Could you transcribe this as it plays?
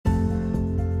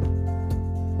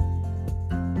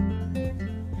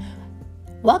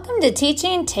Welcome to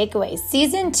Teaching Takeaways,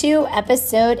 Season 2,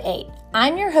 Episode 8.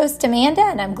 I'm your host, Amanda,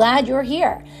 and I'm glad you're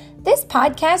here. This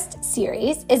podcast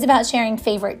series is about sharing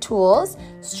favorite tools,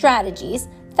 strategies,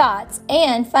 thoughts,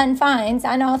 and fun finds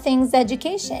on all things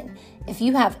education. If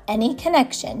you have any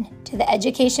connection to the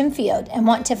education field and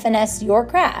want to finesse your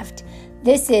craft,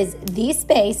 this is the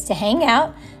space to hang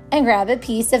out and grab a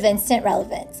piece of instant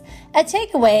relevance. A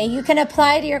takeaway you can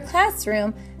apply to your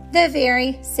classroom the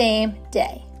very same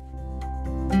day.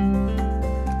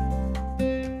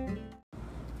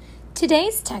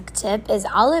 Today's tech tip is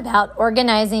all about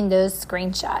organizing those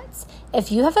screenshots.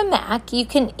 If you have a Mac, you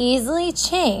can easily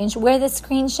change where the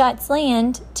screenshots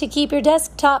land to keep your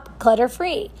desktop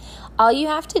clutter-free. All you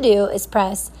have to do is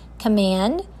press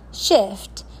Command,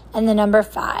 Shift, and the number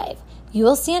 5. You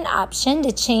will see an option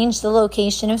to change the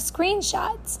location of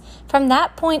screenshots. From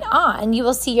that point on, you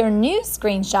will see your new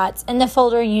screenshots in the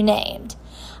folder you named.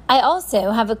 I also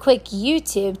have a quick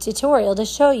YouTube tutorial to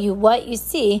show you what you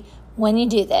see when you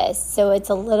do this, so it's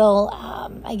a little,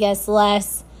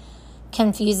 less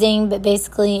confusing, but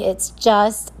basically it's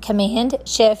just Command,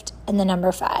 Shift, and the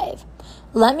number 5.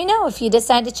 Let me know if you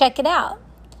decide to check it out.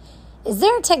 Is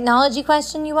there a technology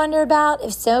question you wonder about?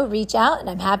 If so, reach out and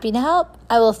I'm happy to help.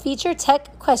 I will feature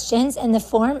tech questions in the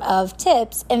form of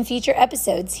tips and future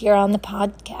episodes here on the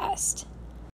podcast.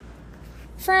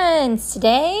 Friends,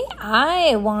 today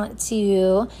I want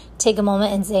to take a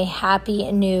moment and say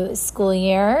happy new school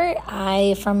year.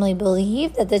 I firmly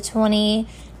believe that the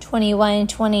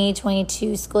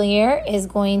 2021-2022 school year is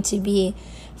going to be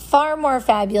far more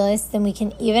fabulous than we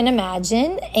can even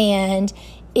imagine. And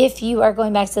if you are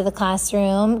going back to the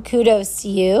classroom, kudos to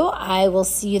you. I will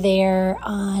see you there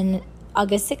on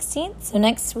August 16th, so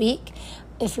next week,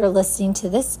 if you're listening to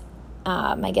this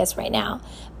I guess right now.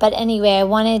 But anyway, I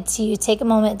wanted to take a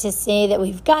moment to say that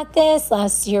we've got this.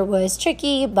 Last year was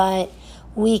tricky, but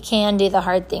we can do the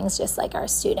hard things just like our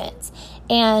students.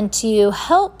 And to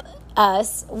help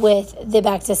us with the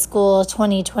back to school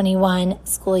 2021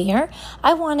 school year,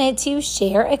 I wanted to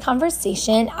share a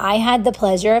conversation I had the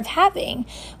pleasure of having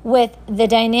with the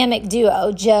dynamic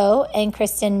duo, Joe and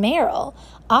Kristin Merrill,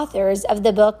 authors of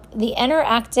the book, The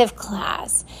Interactive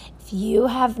Class. If you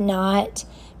have not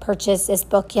purchased this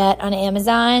book yet on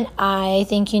Amazon, I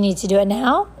think you need to do it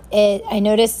now. I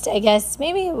noticed, I guess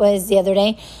maybe it was the other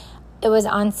day, it was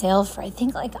on sale for I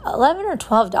think like $11 or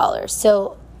 $12.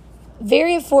 So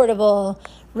very affordable,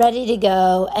 ready to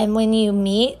go. And when you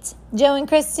meet Joe and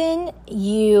Kristin,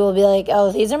 you will be like,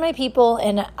 oh, these are my people,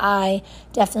 and I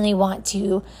definitely want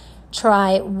to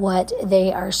try what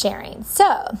they are sharing.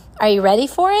 So are you ready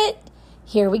for it?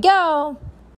 Here we go.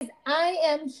 I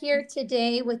am here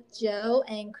today with Joe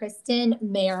and Kristin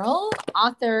Merrill,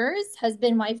 authors,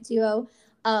 husband-wife duo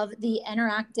of The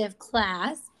Interactive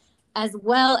Class, as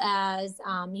well as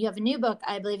you have a new book,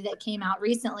 I believe, that came out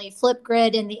recently,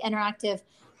 Flipgrid in the Interactive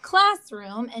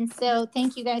Classroom. And so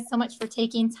thank you guys so much for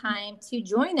taking time to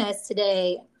join us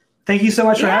today. Thank you so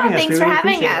much for having us. Thanks for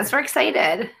having us. We're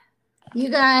excited. You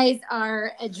guys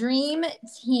are a dream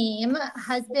team,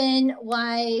 husband,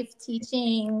 wife,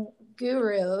 teaching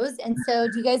gurus. And so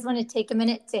do you guys want to take a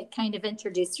minute to kind of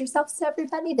introduce yourselves to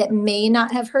everybody that may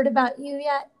not have heard about you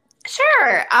yet?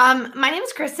 Sure. My name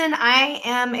is Kristin. I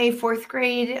am a fourth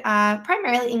grade,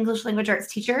 primarily English language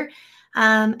arts teacher.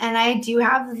 And I do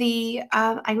have the,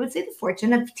 I would say, the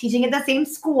fortune of teaching at the same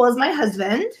school as my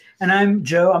husband. And I'm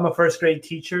Joe. I'm a first grade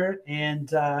teacher.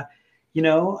 And,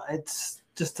 it's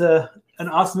just an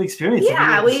awesome experience to be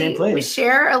at the same place. We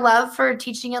share a love for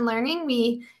teaching and learning.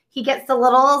 He gets the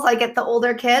littles, I get the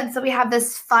older kids. So we have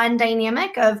this fun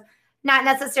dynamic of not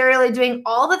necessarily doing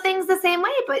all the things the same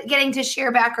way, but getting to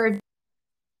share back our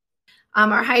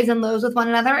highs and lows with one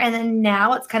another. And then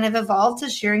now it's kind of evolved to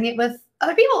sharing it with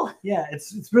other people. Yeah,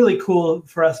 it's really cool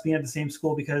for us being at the same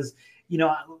school because,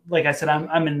 like I said,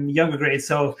 I'm in younger grades.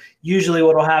 So usually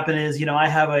what will happen is, I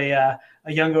have a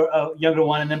younger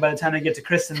one. And then by the time I get to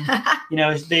Kristin,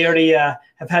 they already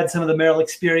have had some of the Merrill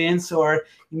experience, or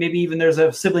maybe even there's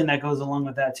a sibling that goes along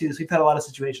with that too. So we've had a lot of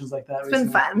situations like that. It's recently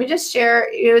been fun. We just share,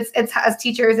 it's as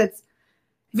teachers, if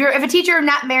a teacher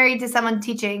not married to someone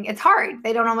teaching, it's hard.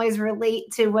 They don't always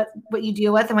relate to what you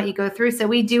deal with and what you go through. So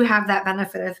we do have that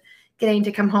benefit of getting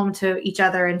to come home to each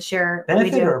other and share benefit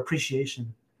what we do. Or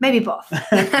appreciation? Maybe both.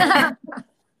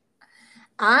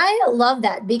 I love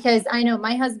that because I know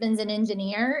my husband's an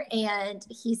engineer and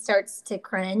he starts to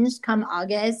cringe come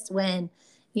August when,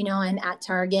 I'm at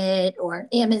Target or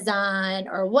Amazon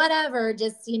or whatever,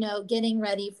 just, getting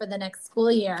ready for the next school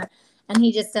year. And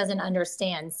he just doesn't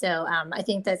understand. So I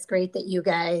think that's great that you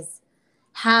guys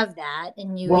have that,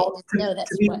 and you Well, just know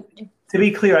that's what. To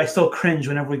be clear, I still cringe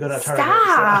whenever we go to Target.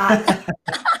 Stop.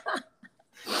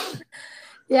 So.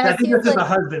 Yeah, I think that's just a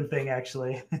husband thing,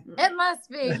 actually. It must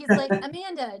be. He's like,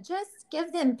 Amanda, just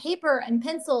give them paper and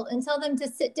pencil and tell them to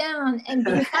sit down and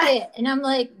be quiet. And I'm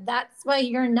like, that's why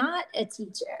you're not a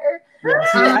teacher.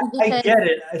 Yeah, I get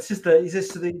it. It's just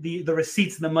the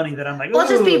receipts and the money that I'm like, well,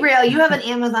 just be real. You have an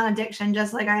Amazon addiction,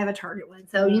 just like I have a Target one.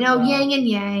 So, yang and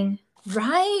yang.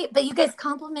 Right. But you guys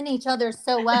complement each other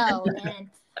so well. And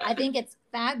I think it's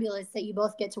fabulous that you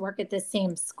both get to work at the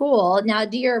same school. Now,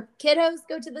 do your kiddos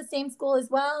go to the same school as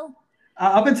well?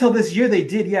 Up until this year, they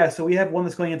did, yeah. So we have one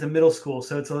that's going into middle school.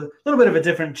 So it's a little bit of a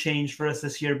different change for us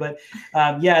this year. But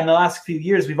in the last few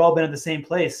years, we've all been at the same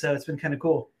place. So it's been kind of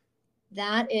cool.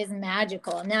 That is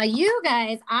magical. Now, you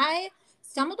guys, I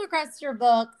stumbled across your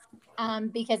book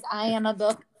because I am a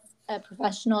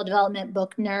professional development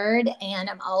book nerd, and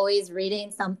I'm always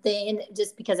reading something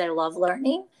just because I love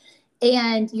learning.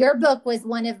 And your book was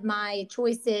one of my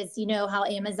choices. You know how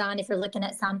Amazon, if you're looking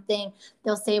at something,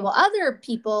 they'll say, well, other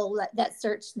people that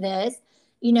searched this,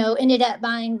 ended up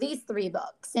buying these 3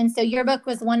 books. And so your book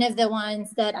was one of the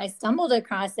ones that I stumbled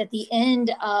across at the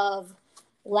end of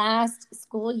last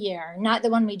school year. Not the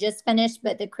one we just finished,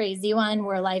 but the crazy one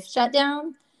where life shut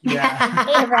down.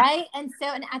 Yeah. Right. And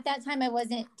at that time, I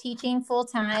wasn't teaching full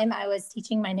time. I was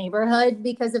teaching my neighborhood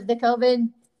because of the COVID.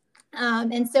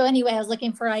 And so anyway, I was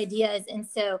looking for ideas. And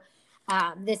so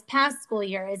this past school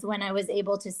year is when I was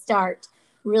able to start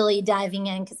really diving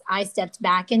in, because I stepped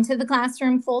back into the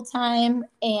classroom full time.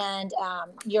 And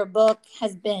your book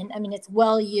has been, it's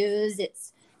well used.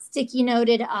 It's sticky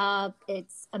noted up.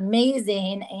 It's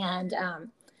amazing. And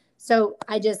so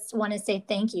I just want to say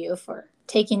thank you for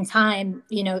taking time,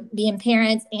 being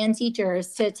parents and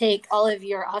teachers, to take all of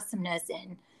your awesomeness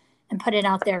and put it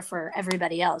out there for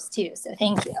everybody else too. So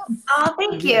thank you. Oh,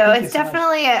 thank you. It's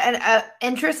definitely an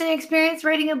interesting experience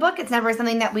writing a book. It's never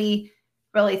something that we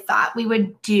really thought we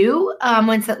would do.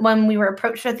 When we were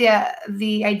approached with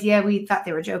the idea, we thought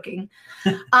they were joking.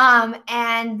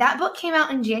 And that book came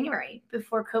out in January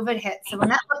before COVID hit. So when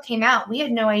that book came out, we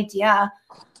had no idea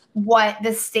what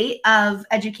the state of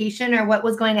education or what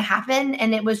was going to happen.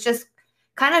 And it was just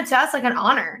kind of to us like an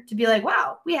honor to be like,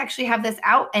 wow, we actually have this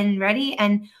out and ready.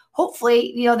 And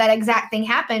hopefully, that exact thing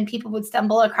happened. People would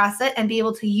stumble across it and be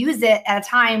able to use it at a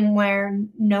time where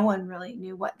no one really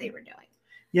knew what they were doing.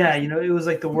 Yeah, it was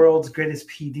like the world's greatest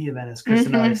PD event, as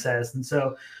Kristin always says. And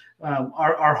so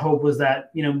our hope was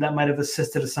that, that might have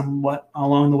assisted us somewhat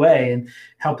along the way and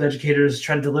helped educators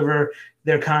try to deliver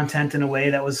their content in a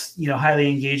way that was, highly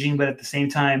engaging, but at the same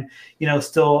time,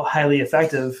 still highly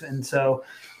effective. And so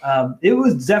it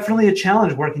was definitely a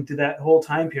challenge working through that whole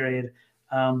time period.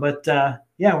 But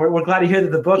we're glad to hear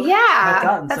that the book.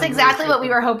 Yeah, that's exactly what we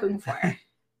were hoping for.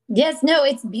 Yes, no,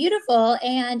 it's beautiful.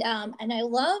 And I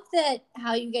love that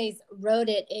how you guys wrote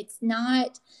it. It's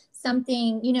not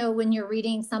something, when you're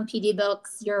reading some PD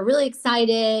books, you're really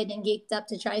excited and geeked up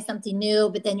to try something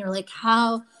new, but then you're like,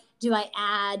 how do I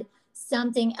add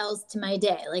something else to my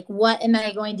day? Like, what am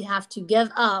I going to have to give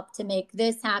up to make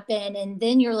this happen? And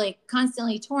then you're like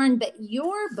constantly torn. But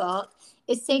your book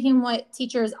is taking what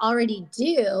teachers already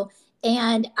do,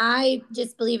 and I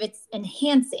just believe it's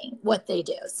enhancing what they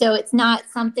do. So it's not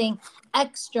something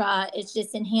extra. It's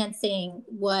just enhancing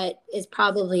what is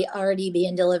probably already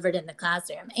being delivered in the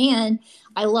classroom. And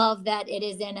I love that it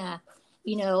is in a,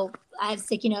 I have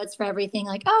sticky notes for everything,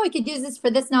 like, oh, I could use this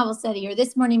for this novel study or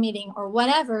this morning meeting or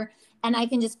whatever. And I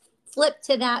can just flip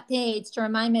to that page to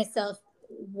remind myself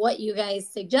what you guys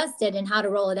suggested and how to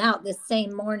roll it out the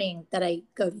same morning that I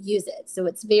go to use it. So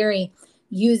it's very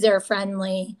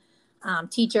user-friendly,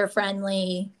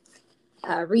 teacher-friendly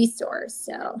resource.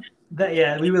 So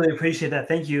we really appreciate that.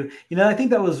 Thank you. I think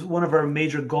that was one of our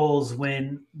major goals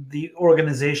when the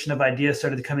organization of ideas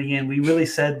started coming in. We really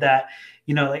said that,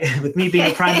 like with me being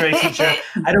a primary teacher,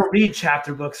 I don't read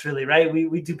chapter books really, right?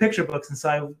 We do picture books. And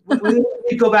so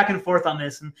we go back and forth on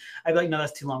this, and I'd be like, no,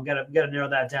 that's too long. We gotta narrow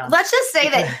that down. Let's just say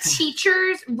that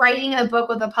teachers writing a book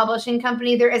with a publishing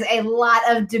company, there is a lot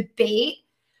of debate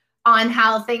on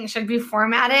how things should be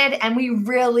formatted. And we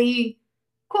really,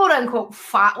 quote unquote,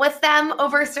 fought with them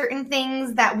over certain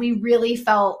things that we really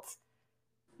felt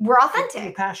were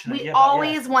authentic. We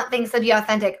always want things to be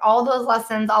authentic. All those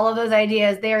lessons, all of those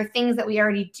ideas, they are things that we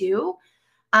already do.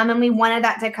 And we wanted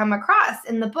that to come across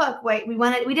in the book. Right?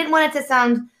 We didn't want it to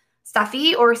sound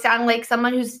stuffy or sound like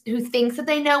someone who thinks that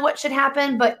they know what should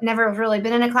happen, but never has really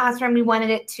been in a classroom. We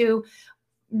wanted it to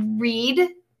read.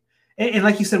 And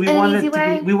like you said, we wanted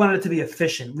it to be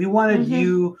efficient. We wanted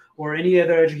you or any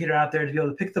other educator out there to be able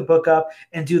to pick the book up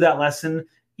and do that lesson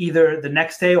either the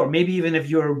next day or maybe even if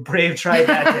you're brave, try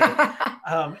that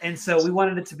day. And so we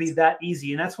wanted it to be that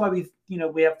easy. And that's why we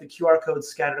have the QR codes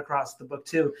scattered across the book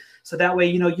too. So that way,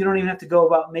 you don't even have to go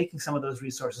about making some of those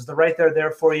resources. They're right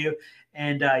there for you.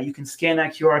 And you can scan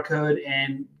that QR code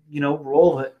and,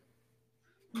 roll with it.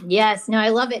 Yes, no, I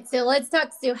love it. So let's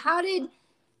talk. So how did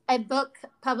a book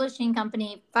publishing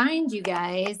company find you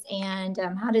guys, and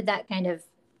how did that kind of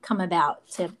come about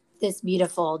to this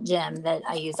beautiful gem that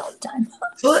I use all the time?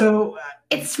 So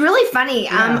it's really funny.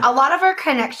 Yeah. A lot of our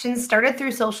connections started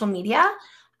through social media.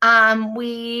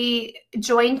 We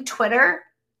joined Twitter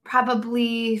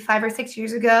probably 5 or 6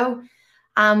 years ago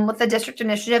with the district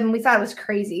initiative, and we thought it was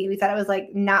crazy. We thought it was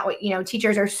like not what,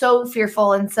 teachers are so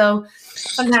fearful and so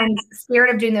sometimes scared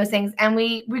of doing those things. And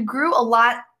we grew a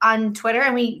lot on Twitter,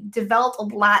 and we developed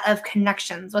a lot of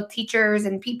connections with teachers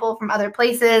and people from other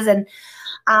places. And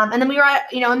then we were,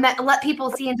 and let people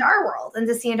see into our world and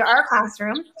to see into our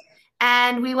classroom.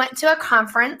 And we went to a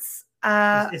conference,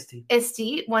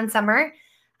 ISTE, one summer.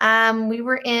 We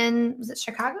were was it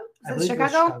Chicago? Was it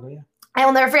Chicago? Yeah. I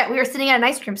will never forget. We were sitting at an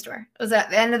ice cream store. It was at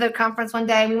the end of the conference one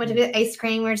day. We went to get ice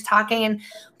cream. We were just talking and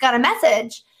got a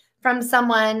message from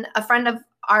someone, a friend of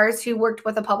ours who worked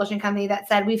with a publishing company, that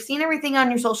said, "We've seen everything on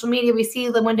your social media. We see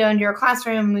the window into your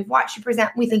classroom. We've watched you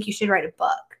present. We think you should write a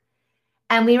book."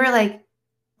 And we were like,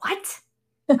 "What?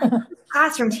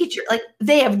 Classroom teacher? Like,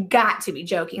 they have got to be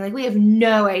joking. Like, we have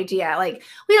no idea. Like,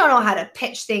 we don't know how to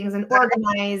pitch things and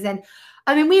organize." And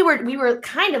I mean, we were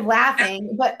kind of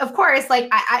laughing, but of course, like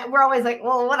we're always like,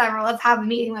 well, whatever, let's have a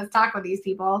meeting. Let's talk with these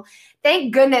people.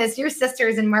 Thank goodness your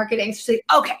sister's in marketing. She's like,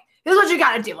 okay, this is what you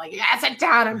got to do. Like, you got to sit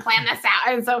down and plan this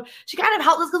out. And so she kind of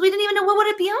helped us because we didn't even know what would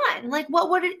it be on. Like,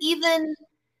 what would it even,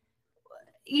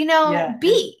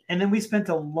 be? And then we spent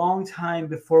a long time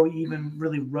before we even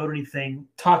really wrote anything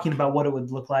talking about what it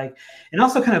would look like, and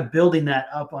also kind of building that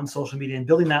up on social media and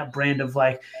building that brand of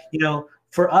like,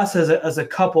 for us as a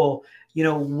couple,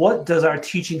 what does our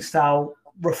teaching style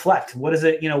reflect? What is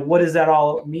it, what does that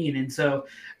all mean? And so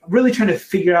really trying to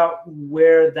figure out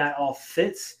where that all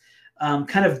fits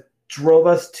kind of drove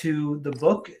us to the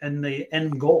book and the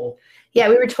end goal. Yeah,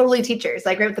 we were totally teachers,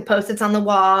 like right with the Post-its on the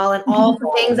wall and all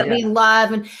the things that we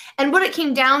love. And what it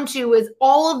came down to was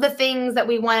all of the things that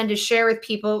we wanted to share with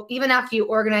people, even after you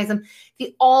organize them,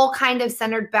 they all kind of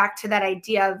centered back to that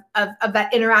idea of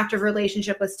that interactive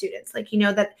relationship with students. Like,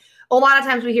 that a lot of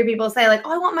times we hear people say like,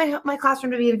 "Oh, I want my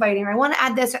classroom to be inviting," or "I want to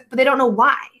add this," but they don't know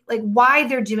why. Like why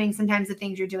they're doing sometimes the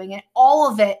things you're doing. And all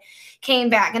of it came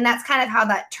back. And that's kind of how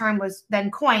that term was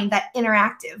then coined, that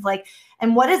interactive. Like,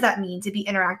 and what does that mean to be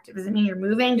interactive? Does it mean you're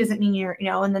moving? Does it mean you're,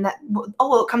 and then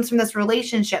it comes from this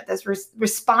relationship, this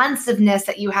responsiveness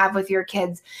that you have with your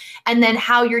kids. And then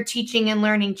how your teaching and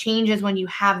learning changes when you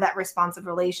have that responsive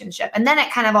relationship. And then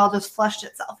it kind of all just flushed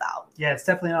itself out. Yeah, it's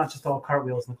definitely not just all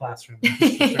cartwheels in the classroom.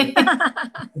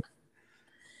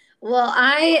 Well,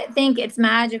 I think it's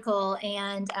magical.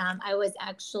 And I was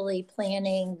actually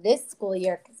planning this school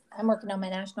year because I'm working on my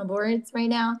national boards right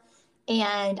now.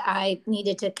 And I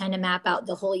needed to kind of map out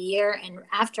the whole year. And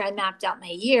after I mapped out my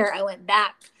year, I went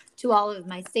back to all of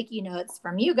my sticky notes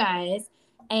from you guys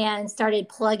and started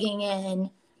plugging in,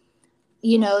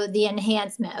 the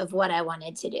enhancement of what I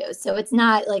wanted to do. So it's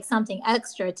not like something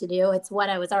extra to do. It's what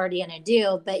I was already going to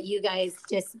do. But you guys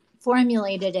just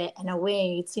formulated it in a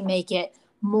way to make it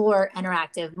more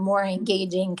interactive, more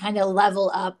engaging, kind of level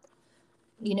up,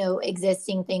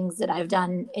 existing things that I've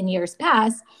done in years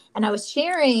past. And I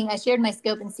shared my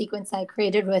scope and sequence I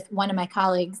created with one of my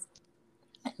colleagues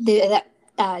that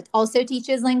also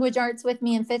teaches language arts with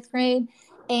me in 5th grade.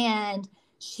 And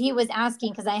she was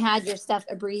asking, because I had your stuff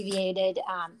abbreviated,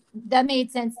 that made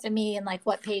sense to me and like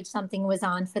what page something was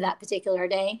on for that particular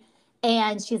day.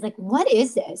 And she's like, "What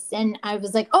is this?" And I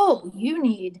was like, "Oh, you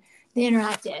need the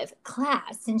interactive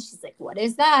class." And she's like, "What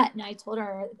is that?" And I told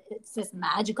her it's this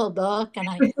magical book. And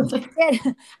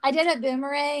I did a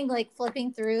boomerang, like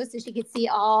flipping through so she could see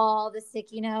all the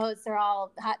sticky notes. They're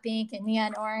all hot pink and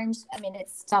neon orange. I mean,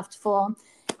 it's stuffed full.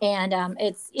 And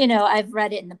it's, I've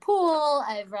read it in the pool.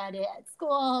 I've read it at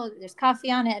school. There's coffee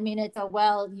on it. I mean, it's a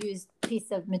well-used piece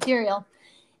of material.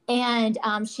 And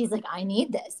she's like, "I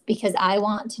need this because I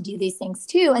want to do these things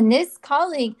too." And this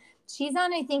colleague, she's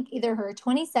on, I think, either her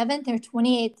 27th or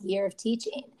 28th year of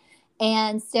teaching.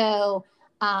 And so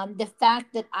the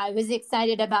fact that I was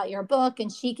excited about your book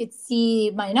and she could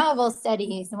see my novel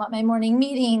studies and what my morning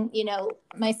meeting,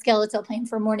 my skeletal plan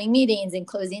for morning meetings and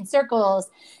closing circles,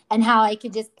 and how I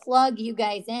could just plug you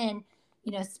guys in,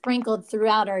 sprinkled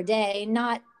throughout our day,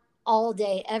 not all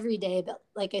day, every day, but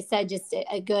like I said, just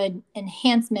a good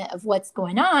enhancement of what's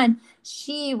going on,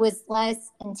 she was less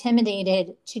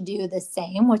intimidated to do the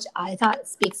same, which I thought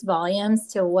speaks volumes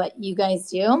to what you guys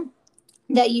do,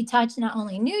 that you touch not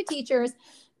only new teachers,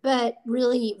 but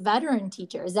really veteran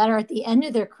teachers that are at the end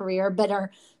of their career, but are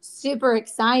super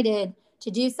excited to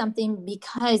do something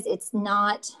because it's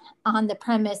not on the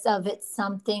premise of it's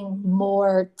something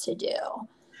more to do.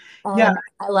 Yeah.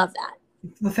 I love that.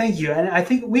 Well, thank you. And I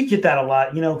think we get that a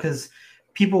lot, because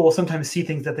people will sometimes see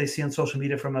things that they see on social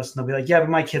media from us and they'll be like, yeah, but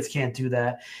my kids can't do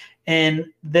that. And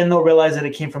then they'll realize that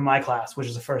it came from my class, which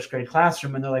is a first grade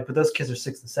classroom. And they're like, but those kids are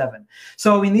 6 and 7.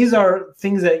 So, I mean, these are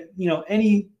things that,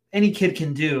 any kid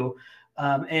can do.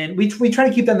 And we try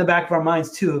to keep that in the back of our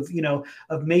minds too,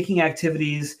 of making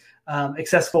activities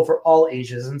accessible for all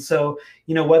ages. And so,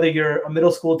 whether you're a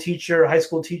middle school teacher, a high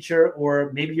school teacher,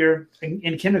 or maybe you're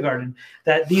in kindergarten,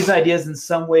 that these ideas in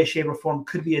some way, shape, or form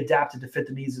could be adapted to fit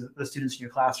the needs of the students in your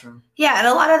classroom. Yeah, and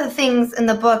a lot of the things in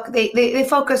the book, they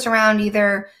focus around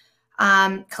either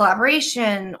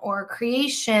collaboration or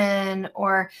creation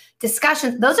or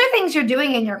discussion. Those are things you're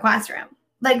doing in your classroom.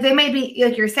 Like they may be,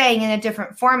 like you're saying, in a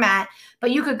different format, but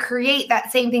you could create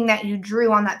that same thing that you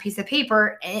drew on that piece of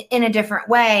paper in a different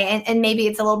way. And maybe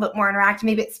it's a little bit more interactive.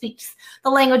 Maybe it speaks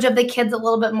the language of the kids a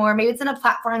little bit more. Maybe it's in a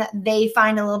platform that they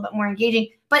find a little bit more engaging.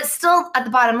 But still, at the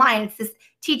bottom line, it's this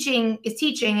teaching is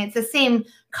teaching. It's the same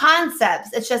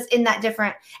concepts. It's just in that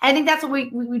different. And I think that's what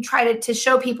we try to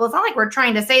show people. It's not like we're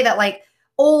trying to say that like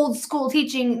old school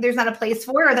teaching, there's not a place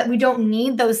for, or that we don't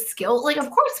need those skills. Like,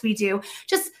 of course we do.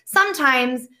 Just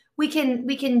sometimes we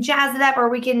can jazz it up, or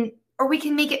we can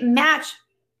make it match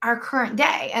our current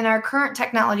day and our current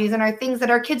technologies and our things that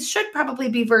our kids should probably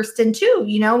be versed in too.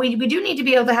 We do need to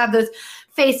be able to have those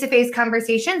face-to-face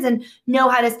conversations and know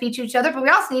how to speak to each other, but we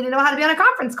also need to know how to be on a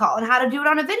conference call and how to do it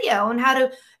on a video and how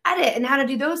to edit and how to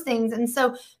do those things. And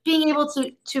so being able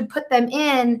to put them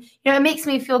in, it makes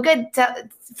me feel good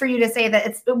for you to say that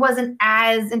it wasn't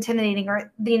as intimidating,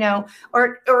 or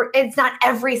it's not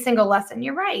every single lesson.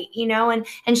 You're right,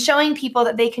 and showing people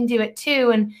that they can do it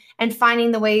too, and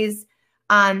finding the ways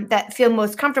that feel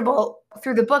most comfortable.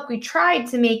 Through the book, we tried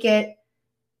to make it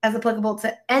as applicable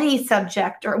to any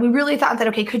subject, or we really thought that,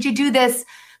 okay, could you do this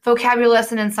vocabulary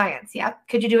lesson in science? Yeah.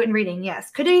 Could you do it in reading?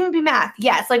 Yes. Could it even be math?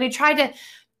 Yes. Like we tried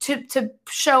to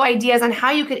show ideas on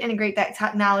how you could integrate that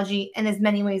technology in as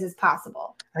many ways as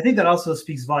possible. I think that also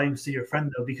speaks volumes to your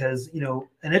friend, though, because,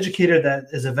 an educator that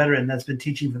is a veteran that's been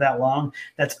teaching for that long,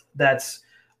 that's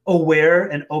aware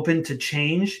and open to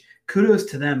change, kudos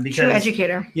to them, because true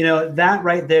educator. That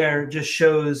right there just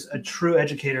shows a true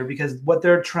educator, because what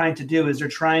they're trying to do is they're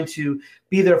trying to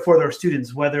be there for their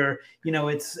students, whether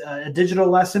it's a digital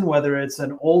lesson, whether it's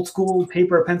an old school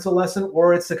paper pencil lesson,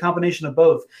 or it's a combination of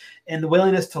both. And the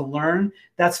willingness to learn,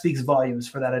 that speaks volumes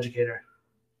for that educator.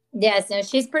 Yes, no,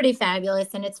 she's pretty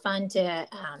fabulous, and it's fun to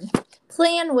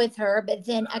plan with her, but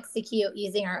then execute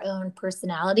using our own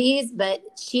personalities. But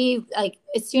she, like,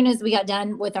 as soon as we got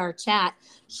done with our chat,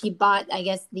 she bought, I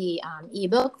guess, the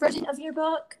ebook version of your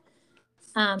book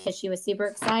because she was super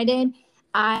excited.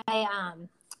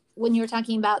 When you were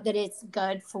talking about that it's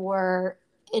good for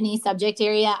any subject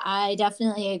area, I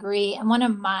definitely agree. And one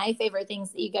of my favorite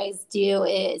things that you guys do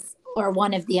is, or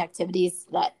one of the activities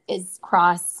that is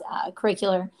cross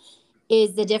curricular,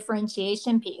 is the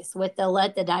differentiation piece with the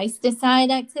let the dice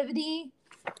decide activity.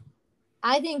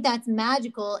 I think that's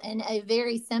magical and a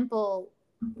very simple,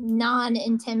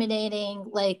 non-intimidating,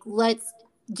 like let's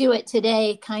do it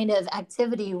today kind of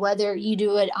activity, whether you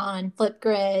do it on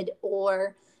Flipgrid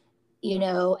or,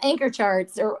 anchor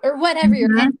charts or whatever your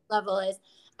level is.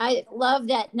 I love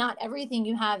that not everything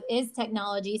you have is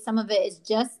technology. Some of it is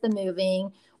just the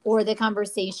moving or the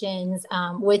conversations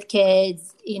with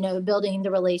kids, building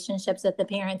the relationships with the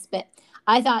parents. But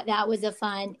I thought that was a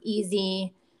fun,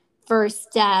 easy first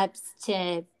steps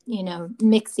to,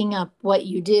 mixing up what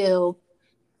you do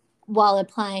while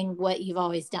applying what you've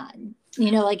always done.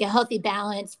 Like a healthy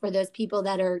balance for those people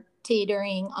that are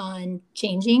teetering on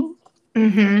changing.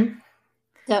 Mm-hmm.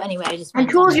 So anyway, I just and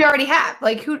tools you already have,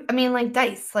 like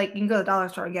dice, like you can go to the dollar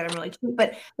store and get them really cheap,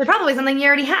 but they're probably something you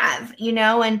already have,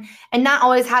 and not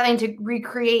always having to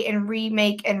recreate and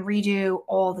remake and redo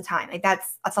all the time. Like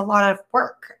that's a lot of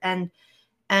work, and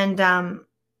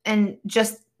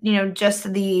just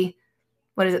the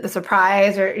what is it, the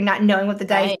surprise or not knowing what the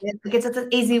dice is. Like it's an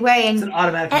easy way, and it's an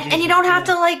automatic and you don't have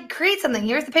to like create something.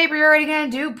 Here's the paper you're already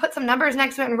gonna do, put some numbers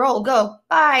next to it and roll, go,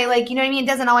 bye. Like what I mean? It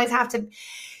doesn't always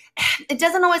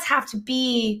have to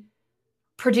be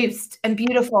produced and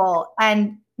beautiful.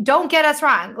 And don't get us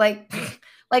wrong. Like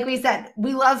we said,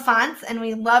 we love fonts and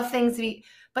we love things to be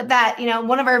but that,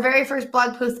 one of our very first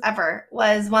blog posts ever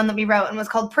was one that we wrote and was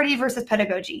called Pretty versus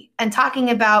Pedagogy, and talking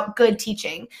about good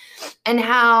teaching and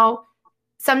how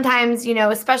sometimes,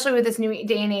 especially with this new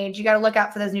day and age, you got to look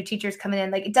out for those new teachers coming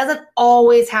in. Like, it doesn't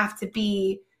always have to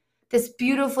be this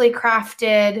beautifully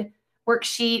crafted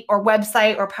worksheet or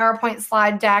website or PowerPoint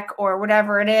slide deck or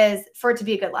whatever it is for it to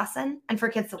be a good lesson and for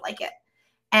kids to like it.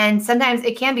 And sometimes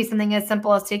it can be something as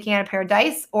simple as taking out a pair of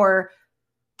dice or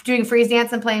doing freeze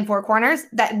dance and playing four corners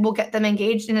that will get them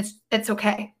engaged, and it's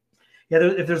okay. Yeah,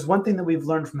 if there's one thing that we've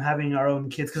learned from having our own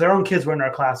kids, because our own kids were in our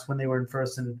class when they were in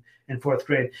first and fourth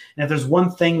grade, and if there's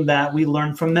one thing that we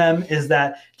learned from them is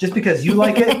that just because you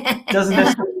like it doesn't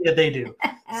necessarily mean that they do.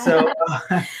 So.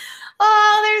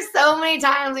 Oh, there's so many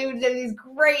times we would do these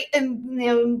great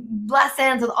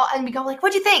lessons and we go like,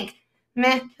 "What'd you think?"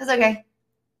 Meh, it's okay.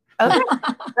 Okay,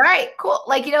 all right, cool.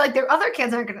 Like, their other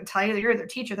kids aren't going to tell you that you're their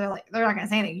teacher. They're not going to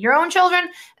say anything. Your own children,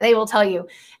 they will tell you.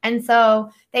 And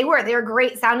so they were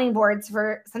great sounding boards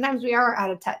for, sometimes we are out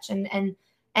of touch, and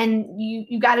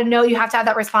you got to know, you have to have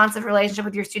that responsive relationship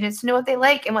with your students to know what they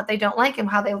like and what they don't like and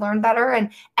how they learn better.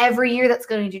 And every year that's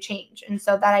going to change. And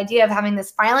so that idea of having this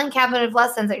filing cabinet of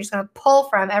lessons that you're just going to pull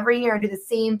from every year and do the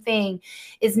same thing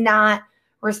is not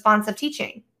responsive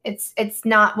teaching. It's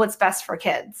not what's best for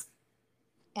kids.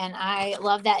 And I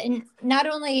love that. And not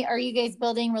only are you guys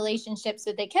building relationships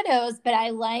with the kiddos, but I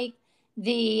like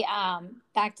the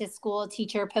back to school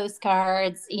teacher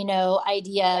postcards,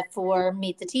 idea for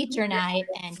Meet the Teacher Night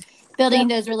and building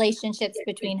those relationships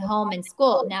between home and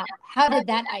school. Now, how did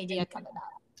that idea come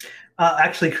about?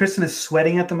 Actually, Kristin is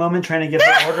sweating at the moment trying to get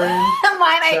the order in.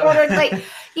 I ordered, like,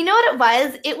 you know what it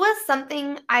was? It was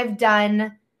something I've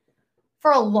done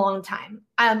for a long time.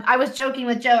 I was joking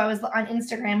with Joe. I was on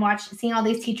Instagram seeing all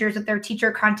these teachers with their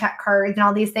teacher contact cards and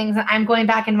all these things. And I'm going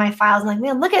back in my files and like,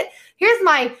 man, here's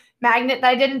my magnet that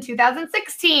I did in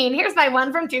 2016. Here's my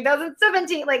one from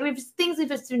 2017. Like, things we've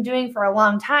just been doing for a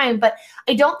long time. But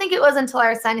I don't think it was until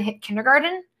our son hit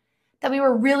kindergarten that we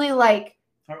were really like,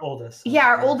 our oldest. Yeah,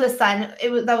 our oldest son. That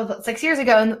was about 6 years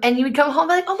ago. And you would come home and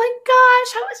be like, oh my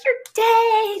gosh, how was your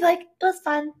day? Like, it was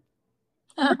fun.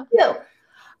 You.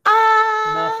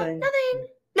 Nothing.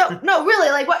 No, really.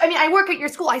 Like, what? I mean, I work at your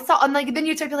school. I saw, and like, then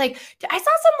you'd start to be like, I saw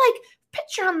some like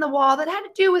picture on the wall that had to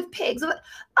do with pigs.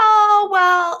 Oh,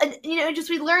 well, and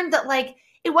we learned that like,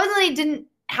 it wasn't that he didn't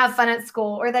have fun at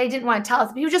school or that he didn't want to tell us,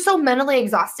 but he was just so mentally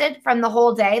exhausted from the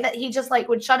whole day that he just like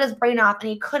would shut his brain off and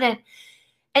he couldn't.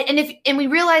 And we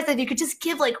realized that you could just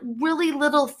give like really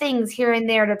little things here and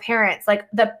there to parents, like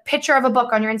the picture of a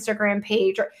book on your Instagram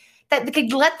page, or that they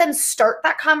could let them start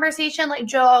that conversation. Like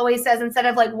Joe always says, instead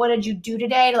of like, what did you do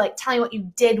today? To like tell you what you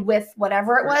did with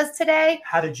whatever it was today.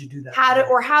 How did you do that?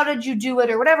 How did you do it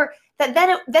or whatever, that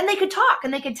then they could talk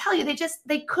and they could tell you.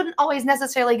 They couldn't always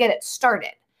necessarily get it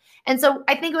started. And so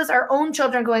I think it was our own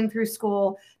children going through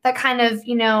school that kind of,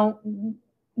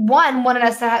 one, wanted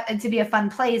us to be a fun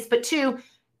place, but two,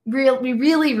 we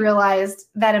really realized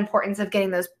that importance of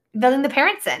getting the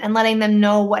parents in and letting them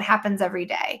know what happens every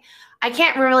day. I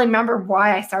can't really remember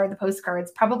why I started the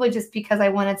postcards, probably just because I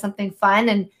wanted something fun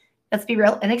and, let's be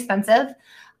real, inexpensive.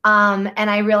 And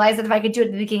I realized that if I could do it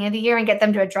at the beginning of the year and get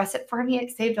them to address it for me,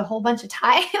 it saved a whole bunch of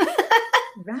time.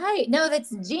 Right. No, that's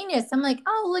genius. I'm like,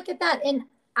 oh, look at that. And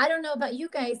I don't know about you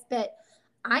guys, but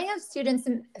I have students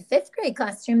in a 5th grade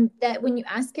classroom that when you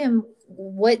ask them,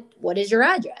 what is your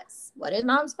address? What is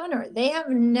mom's phone number? They have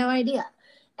no idea.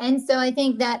 And so I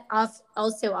think that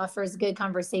also offers a good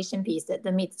conversation piece at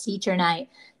the Meet the Teacher Night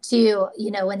to,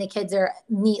 when the kids are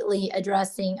neatly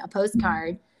addressing a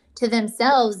postcard to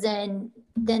themselves, and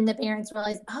then the parents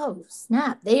realize, oh,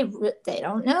 snap, they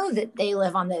don't know that they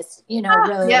live on this,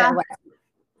 road. Yeah. Or whatever.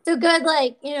 So good,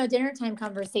 like, dinner time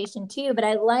conversation too. But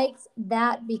I liked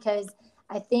that because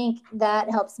I think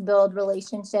that helps build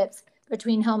relationships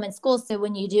between home and school. So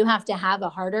when you do have to have a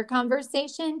harder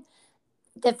conversation,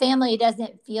 the family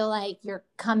doesn't feel like you're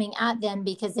coming at them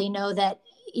because they know that,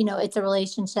 it's a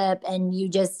relationship and you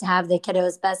just have the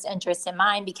kiddo's best interest in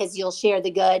mind, because you'll share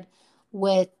the good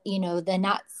with, the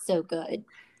not so good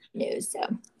news. So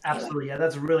absolutely. Yeah,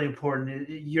 that's really important.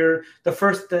 You're the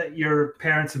first that your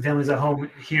parents and families at home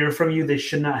hear from you. They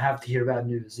should not have to hear bad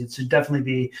news. It should definitely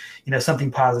be,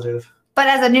 something positive. But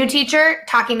as a new teacher,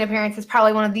 talking to parents is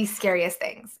probably one of the scariest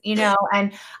things,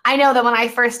 and I know that when I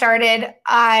first started,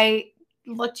 I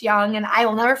looked young, and I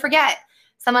will never forget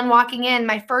someone walking in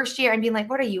my first year and being like,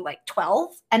 what are you, like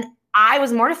 12? And I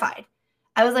was mortified.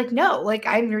 I was like, no, like,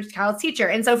 I'm your child's teacher.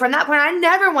 And so from that point, I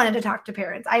never wanted to talk to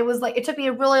parents. I was like, it took me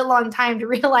a really long time to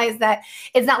realize that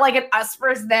it's not like an us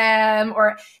versus them,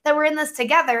 or that we're in this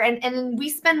together. And we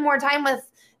spend more time with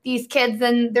these kids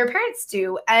than their parents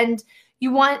do. And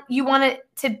you want it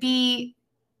to be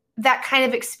that kind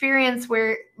of experience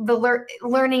where the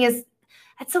learning is,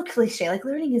 it's so cliche, like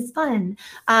learning is fun.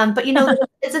 But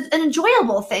it's an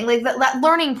enjoyable thing, like that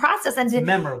learning process, and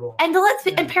memorable. And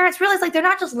and parents realize, like, they're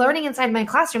not just learning inside my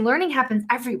classroom. Learning happens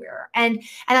everywhere, and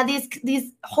that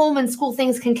these home and school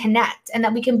things can connect, and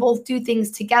that we can both do things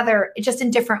together, just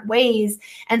in different ways,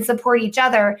 and support each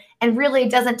other. And really, it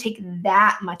doesn't take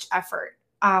that much effort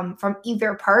from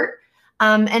either part.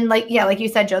 And like you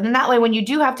said, Joe, then that way, when you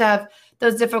do have to have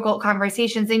those difficult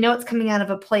conversations, they know it's coming out of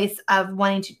a place of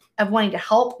wanting to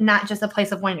help, not just a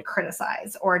place of wanting to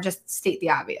criticize or just state the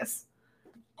obvious.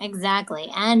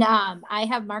 Exactly. And I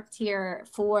have marked here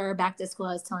for back to school,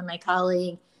 I was telling my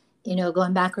colleague,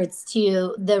 going backwards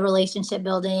to the relationship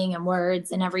building and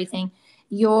words and everything.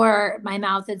 My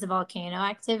mouth is a volcano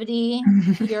activity.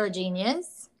 You're a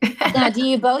genius. Now, do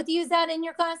you both use that in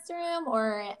your classroom,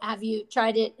 or have you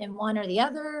tried it in one or the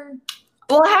other?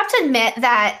 Well, I have to admit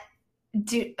that,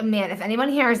 if anyone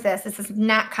hears this is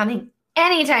not coming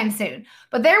anytime soon,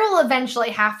 but there will eventually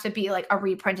have to be like a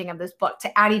reprinting of this book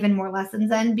to add even more lessons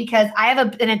in, because I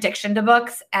have an addiction to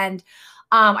books, and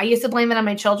I used to blame it on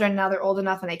my children. Now they're old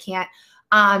enough and I can't.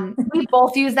 We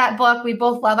both use that book. We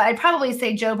both love it. I'd probably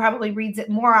say Joe probably reads it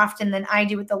more often than I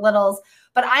do with the littles,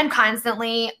 but I'm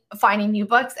constantly finding new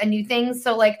books and new things.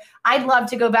 So like, I'd love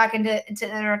to go back into an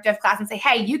interactive class and say,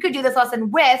 hey, you could do this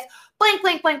lesson with blank,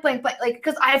 blank, blank, blank, blank. Like,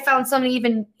 because I found so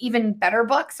many even better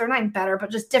books, or not even better,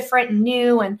 but just different and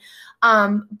new. And,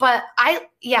 but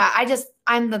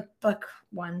I'm the book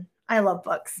one. I love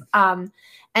books.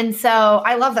 And so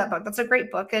I love that book. That's a great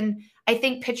book. And I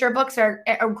think picture books are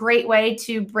a great way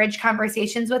to bridge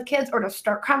conversations with kids, or to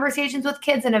start conversations with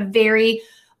kids in a very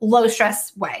low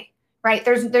stress way. Right.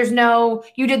 There's no,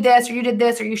 you did this, or you did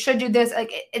this, or you should do this.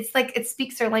 Like, it's like, it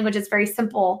speaks their language. It's very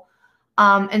simple.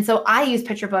 And so I use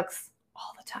picture books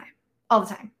all the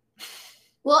time.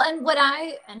 Well, and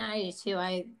I do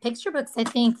too. Picture books, I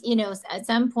think, at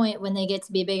some point when they get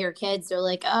to be bigger kids, they're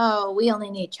like, oh, we only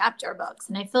need chapter books.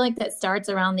 And I feel like that starts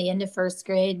around the end of first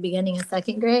grade, beginning of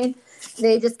second grade.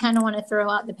 They just kind of want to throw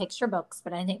out the picture books.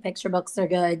 But I think picture books are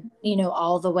good,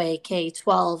 all the way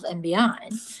K-12 and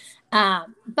beyond.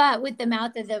 But with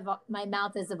My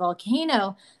Mouth is a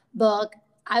Volcano book,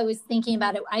 I was thinking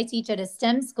about it. I teach at a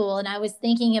STEM school, and I was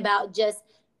thinking about just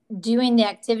doing the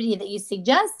activity that you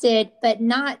suggested, but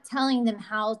not telling them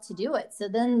how to do it. So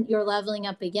then you're leveling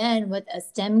up again with a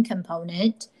STEM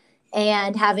component,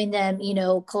 and having them,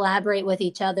 collaborate with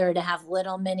each other to have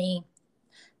little mini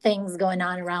things going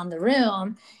on around the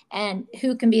room, and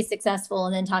who can be successful.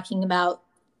 And then talking about,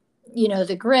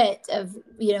 the grit of,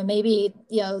 maybe,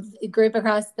 the group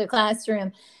across the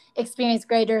classroom experience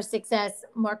greater success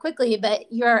more quickly.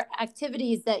 But your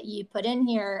activities that you put in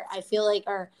here, I feel like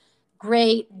are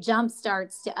great jump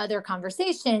starts to other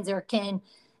conversations, or can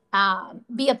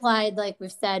be applied, like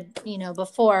we've said,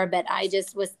 before. But I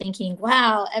just was thinking,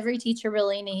 wow, every teacher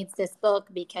really needs this book,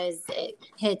 because it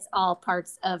hits all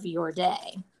parts of your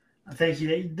day. Thank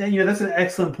you. That's an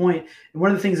excellent point. And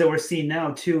one of the things that we're seeing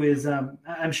now too is,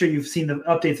 I'm sure you've seen the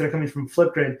updates that are coming from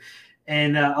Flipgrid,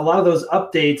 and a lot of those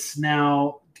updates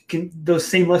now, those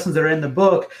same lessons that are in the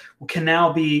book can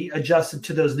now be adjusted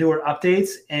to those newer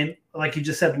updates, and like you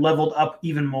just said, leveled up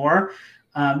even more.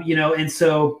 And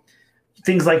so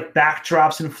things like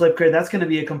backdrops in Flipgrid, that's going to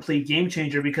be a complete game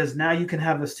changer, because now you can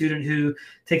have a student who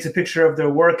takes a picture of their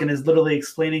work and is literally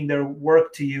explaining their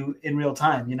work to you in real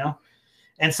time,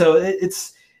 And so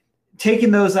it's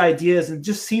taking those ideas and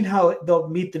just seeing how they'll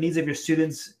meet the needs of your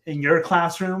students in your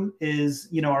classroom is,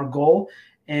 our goal.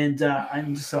 And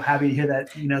I'm just so happy to hear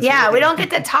that. Yeah, we don't get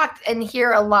to talk and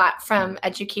hear a lot from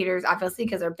educators, obviously,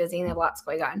 because they're busy and they have lots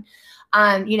going on.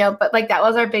 But like, that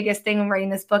was our biggest thing in writing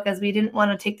this book, is we didn't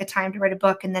want to take the time to write a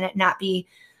book and then it not be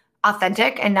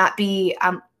authentic and not be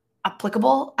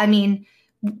applicable. I mean,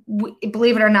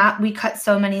 believe it or not, we cut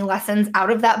so many lessons out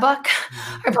of that book.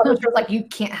 Our publisher was like, you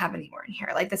can't have any more in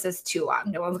here. Like, this is too long.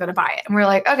 No one's going to buy it. And we're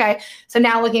like, okay. So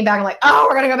now looking back, I'm like, oh,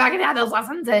 we're going to go back and add those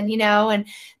lessons. And,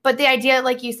 but the idea,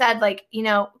 like you said, like,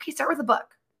 okay, start with a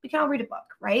book. We can all read a book,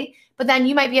 right? But then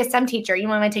you might be a STEM teacher. You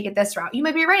might take it this route. You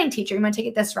might be a writing teacher. You might take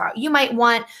it this route. You might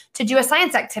want to do a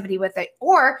science activity with it.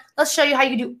 Or let's show you how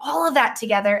you do all of that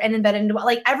together and embed it into it.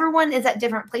 Like, everyone is at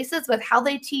different places with how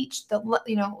they teach,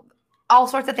 all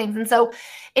sorts of things. And so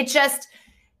it just,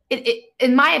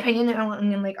 in my opinion,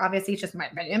 obviously it's just my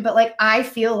opinion, but like, I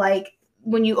feel like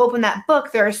when you open that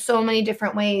book, there are so many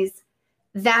different ways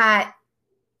that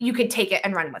you could take it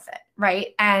and run with it. Right.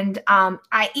 And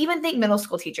I even think middle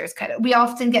school teachers we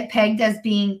often get pegged as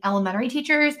being elementary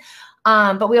teachers.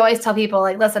 But we always tell people,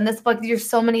 like, listen, this book, there's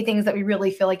so many things that we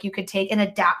really feel like you could take and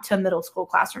adapt to a middle school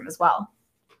classroom as well.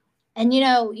 And,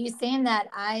 you saying that,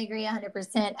 I agree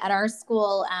 100%. At our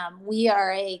school, we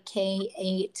are a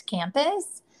K-8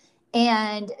 campus,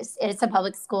 and it's a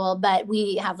public school, but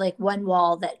we have like one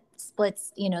wall that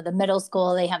splits, the middle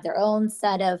school. They have their own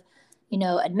set of,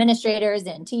 administrators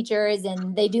and teachers,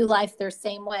 and they do life their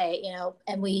same way,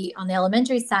 and we on the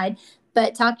elementary side.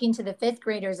 But talking to the fifth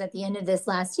graders at the end of this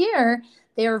last year,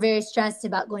 they were very stressed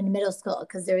about going to middle school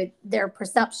because their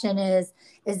perception is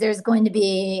there's going to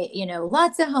be,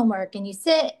 lots of homework, and you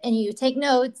sit and you take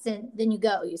notes, and then you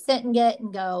sit and get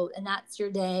and go, and that's your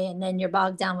day. And then you're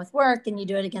bogged down with work and you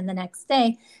do it again the next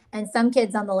day. And some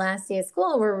kids on the last day of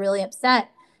school were really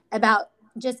upset about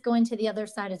just going to the other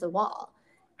side of the wall.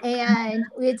 And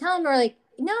we would tell them, we're like,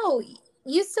 no,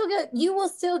 you will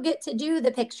still get to do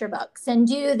the picture books and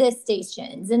do the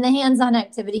stations and the hands-on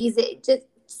activities. It just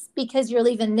because you're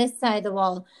leaving this side of the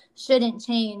wall shouldn't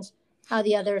change how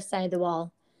the other side of the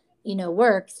wall,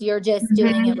 works. You're just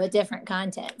doing it with different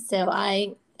content. So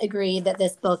I agree that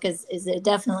this book is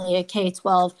definitely a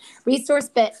K-12 resource,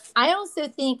 but I also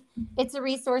think it's a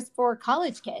resource for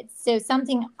college kids. So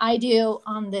something I do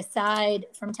on the side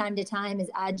from time to time is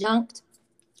adjunct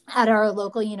at our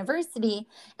local university,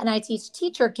 and I teach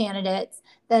teacher candidates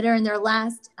that are in their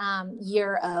last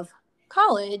year of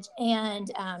college,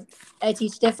 and I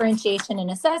teach differentiation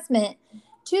and assessment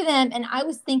to them. And I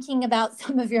was thinking about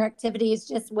some of your activities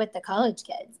just with the college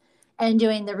kids and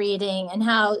doing the reading, and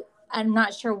how I'm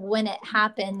not sure when it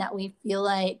happened that we feel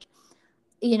like,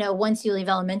 once you leave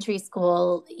elementary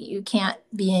school, you can't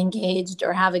be engaged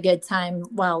or have a good time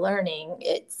while learning.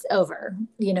 It's over,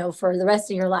 for the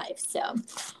rest of your life. So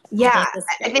yeah,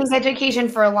 I think education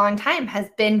for a long time has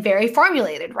been very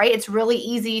formulated, right? It's really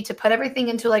easy to put everything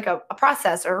into like a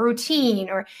process or a routine,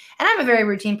 and I'm a very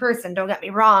routine person, don't get me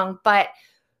wrong, but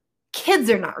kids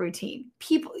are not routine.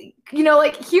 People,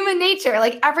 like human nature,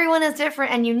 like everyone is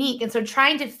different and unique. And so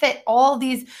trying to fit all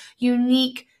these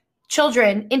unique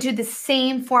children into the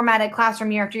same formatted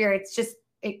classroom year after year,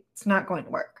 it's not going to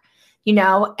work,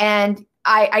 and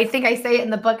I think I say it in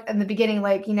the book in the beginning,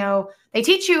 like, they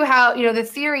teach you how, the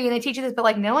theory, and they teach you this, but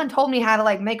like no one told me how to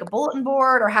like make a bulletin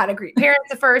board or how to greet parents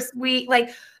the first week.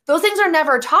 Like those things are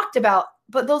never talked about,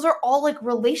 but those are all like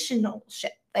relational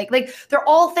shit. Like they're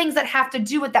all things that have to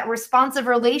do with that responsive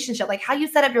relationship, like how you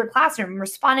set up your classroom,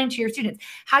 responding to your students,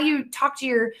 how you talk to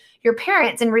your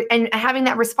parents, and having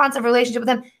that responsive relationship with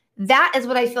them. That is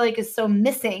what I feel like is so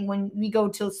missing when we go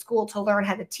to school to learn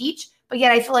how to teach. But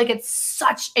yet I feel like it's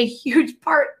such a huge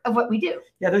part of what we do.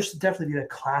 Yeah, there should definitely be a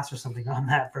class or something on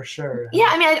that for sure. Yeah,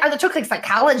 I mean, I took like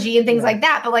psychology and things like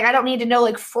that, but like I don't need to know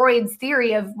like Freud's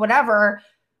theory of whatever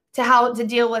to how to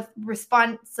deal with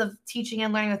responsive teaching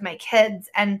and learning with my kids.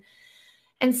 And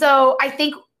so I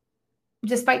think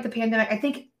despite the pandemic, I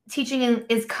think teaching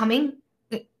is coming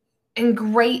in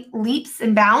great leaps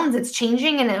and bounds. It's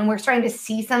changing, and we're starting to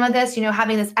see some of this,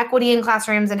 having this equity in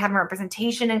classrooms and having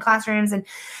representation in classrooms and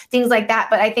things like that.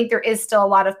 But I think there is still a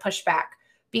lot of pushback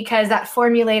because that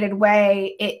formulated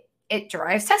way, it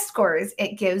derives test scores.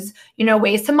 It gives,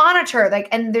 ways to monitor,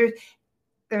 and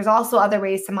there's also other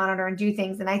ways to monitor and do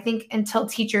things. And I think until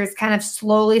teachers kind of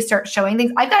slowly start showing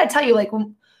things, I've got to tell you, like,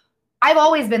 I've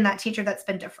always been that teacher that's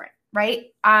been different, right?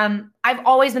 I've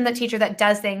always been the teacher that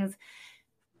does things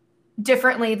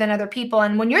differently than other people.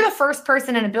 And when you're the first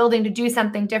person in a building to do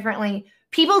something differently,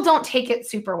 people don't take it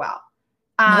super well.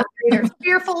 They're either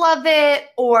fearful of it,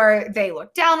 or they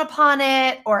look down upon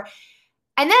it,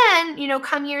 and then,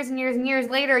 come years and years and years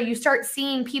later, you start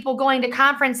seeing people going to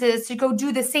conferences to go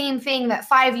do the same thing that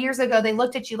 5 years ago they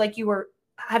looked at you like you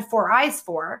had four eyes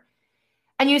for.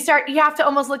 And you have to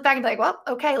almost look back and be like, well,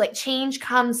 okay, like change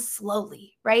comes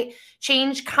slowly, right?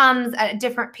 Change comes at a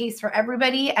different pace for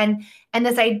everybody. And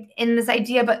this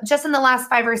idea, but just in the last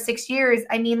 5 or 6 years,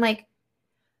 I mean, like,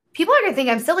 people are going to think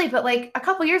I'm silly, but like a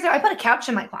couple years ago, I put a couch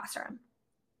in my classroom.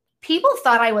 People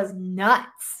thought I was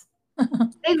nuts.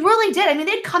 They really did. I mean,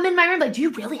 they'd come in my room like, do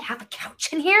you really have a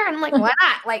couch in here? And I'm like, why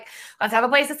not? Like, let's have a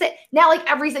place to sit. Now, like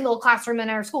every single classroom in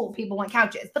our school, people want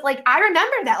couches. But like, I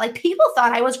remember that. Like, people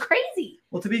thought I was crazy.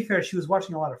 Well, to be fair, she was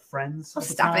watching a lot of Friends. Oh,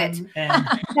 stop it. And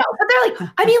no, but they're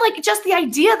like, I mean, like just the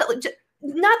idea that, like,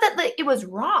 not that like, it was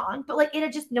wrong, but like it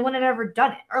had just, no one had ever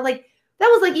done it. Or like, that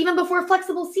was like even before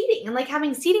flexible seating and like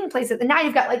having seating places. And now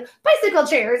you've got like bicycle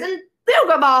chairs and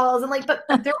yoga balls. And like, but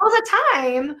there was a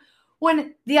time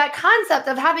when the concept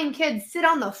of having kids sit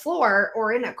on the floor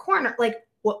or in a corner, like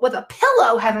with a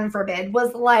pillow, heaven forbid,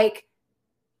 was like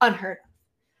unheard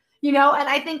of, And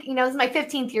I think, this is my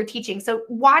 15th year teaching. So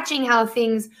watching how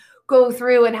things go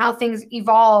through and how things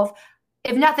evolve,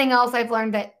 if nothing else, I've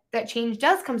learned that change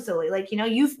does come slowly. Like,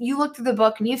 you looked through the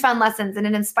book and you found lessons and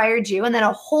it inspired you. And then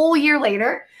a whole year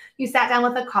later, you sat down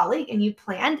with a colleague and you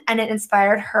planned and it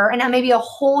inspired her. And now maybe a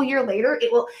whole year later,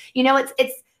 it will,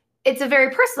 it's a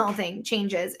very personal thing,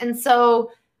 changes. And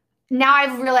so now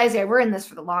I've realized that we're in this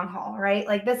for the long haul, right?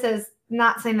 Like, this is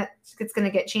not saying that it's going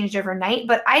to get changed overnight,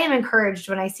 but I am encouraged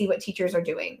when I see what teachers are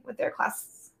doing with their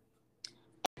classes.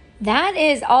 That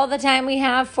is all the time we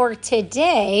have for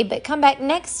today, but come back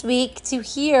next week to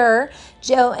hear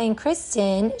Joe and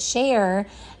Kristin share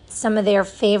some of their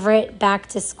favorite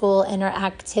back-to-school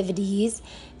interactivities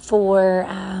for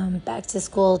back to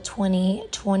school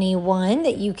 2021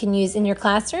 that you can use in your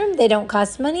classroom. They don't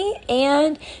cost money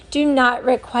and do not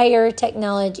require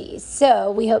technology.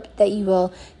 So we hope that you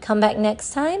will come back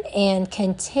next time and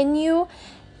continue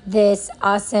this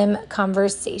awesome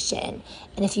conversation.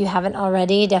 And if you haven't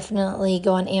already, definitely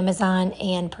go on Amazon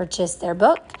and purchase their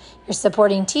book. You're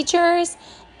supporting teachers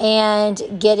and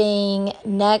getting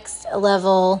next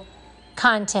level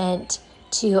content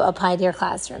to apply to your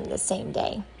classroom the same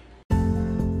day.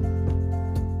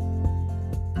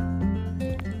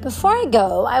 Before I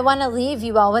go, I want to leave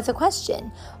you all with a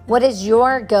question. What is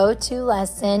your go-to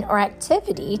lesson or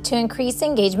activity to increase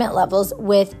engagement levels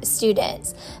with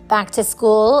students? Back to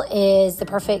school is the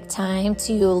perfect time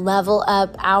to level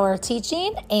up our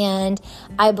teaching, and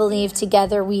I believe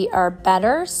together we are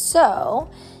better. So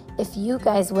if you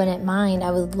guys wouldn't mind, I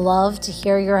would love to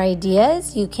hear your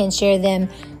ideas. You can share them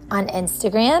on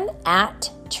Instagram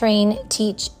at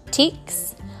TrainTeachTeaks,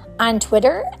 on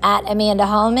Twitter at Amanda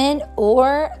Holloman,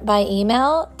 or by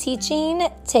email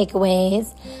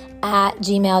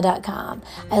teachingtakeaways@gmail.com.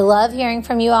 I love hearing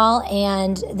from you all,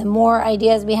 and the more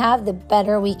ideas we have, the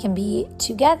better we can be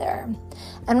together.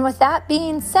 And with that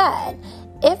being said,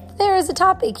 if there is a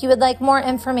topic you would like more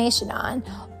information on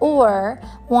or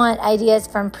want ideas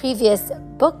from previous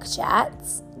book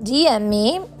chats, DM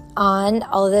me on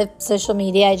all of the social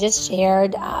media I just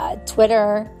shared,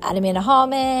 Twitter at Amanda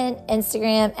Hallman,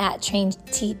 Instagram at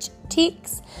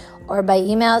TrainTeachTeaks, or by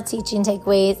email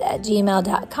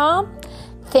teachingtakeaways@gmail.com.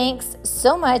 Thanks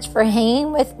so much for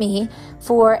hanging with me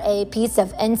for a piece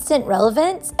of instant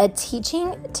relevance, a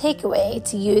teaching takeaway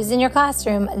to use in your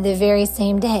classroom the very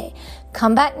same day.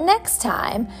 Come back next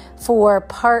time for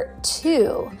part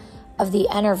 2 of the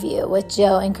interview with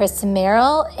Joe and Kristin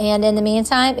Merrill. And in the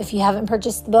meantime, if you haven't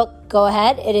purchased the book, go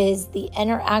ahead. It is the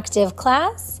interactive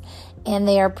class, and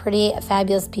they are pretty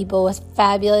fabulous people with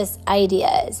fabulous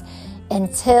ideas.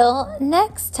 Until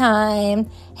next time,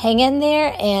 hang in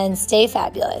there and stay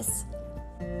fabulous.